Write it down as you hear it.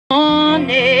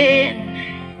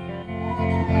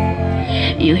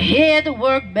You hear the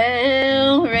work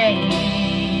bell ring,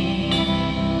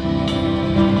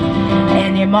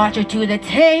 and they march you to the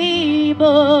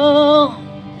table.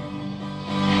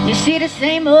 You see the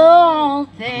same old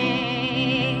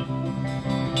thing.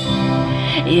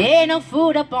 Ain't no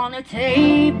food up on the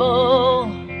table,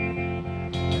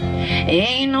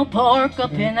 ain't no pork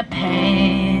up in the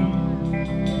pan.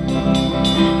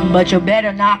 But you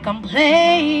better not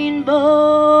complain,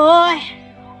 boy.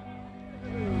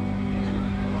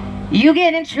 You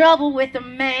get in trouble with the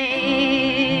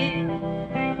man.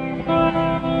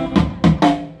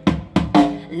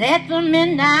 Let the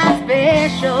midnight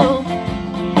special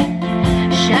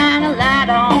shine a light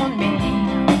on me.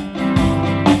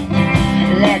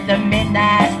 Let the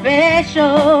midnight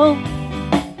special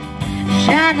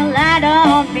shine a light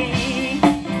on me.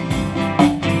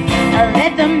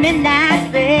 Let the midnight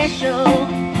special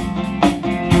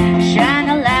shine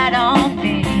a light on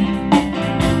me.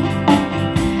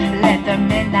 Let the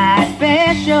midnight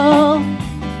special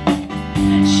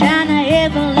shine a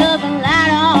heaven-loving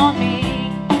light on me.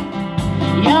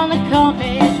 You only call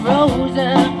Miss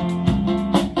Rosa.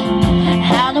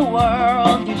 How in the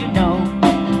world did you know?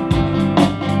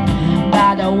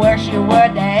 By the way she wore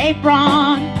the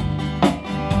apron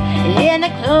and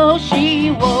the clothes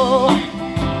she wore.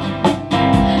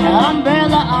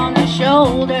 Umbrella on her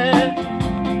shoulder,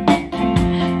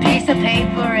 piece of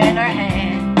paper in her hand.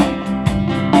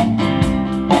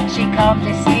 She comes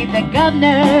to see the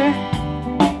governor.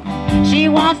 She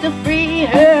wants to free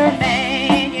her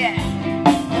man, yeah.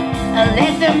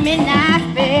 Let the midnight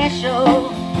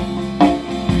special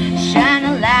shine a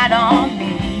light on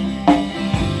me.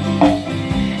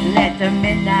 Let the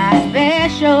midnight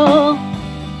special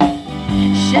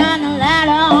shine a light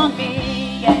on me.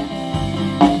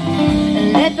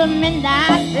 Let the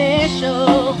midnight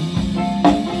special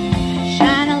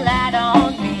shine a light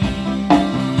on me.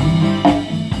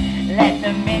 Let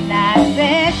the midnight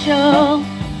special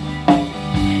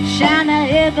shine a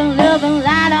heaven-loving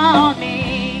light on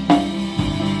me.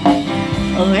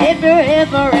 Oh, if you're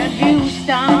ever in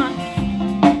Houston,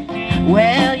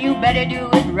 well, you better do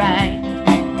it right.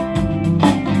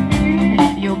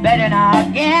 You better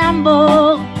not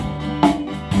gamble,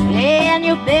 and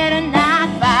you better not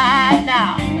fight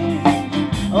now.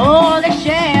 Oh, the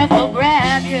sheriff will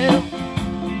grab you,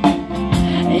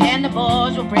 and the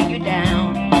boys will bring you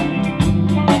down.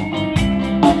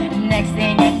 Next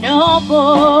thing you know,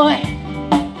 boy,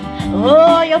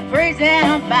 oh, you're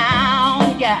prison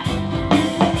bound, yeah.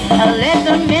 Let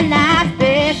the midnight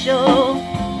special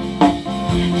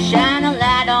shine a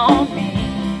light on me.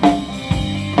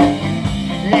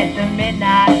 Let the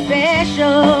midnight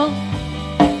special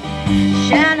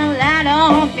shine a light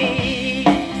on me.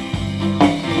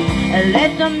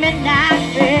 Let the midnight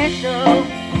special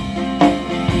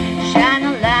shine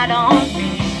a light on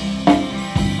me.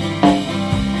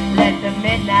 Let the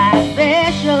midnight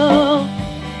special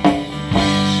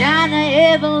shine a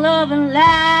heaven-loving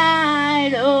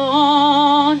light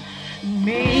on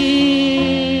me.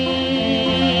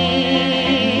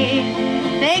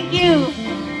 Thank you.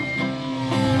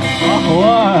 Oh,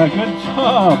 wow, good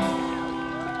job.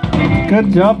 Good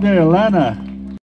job there, Alana.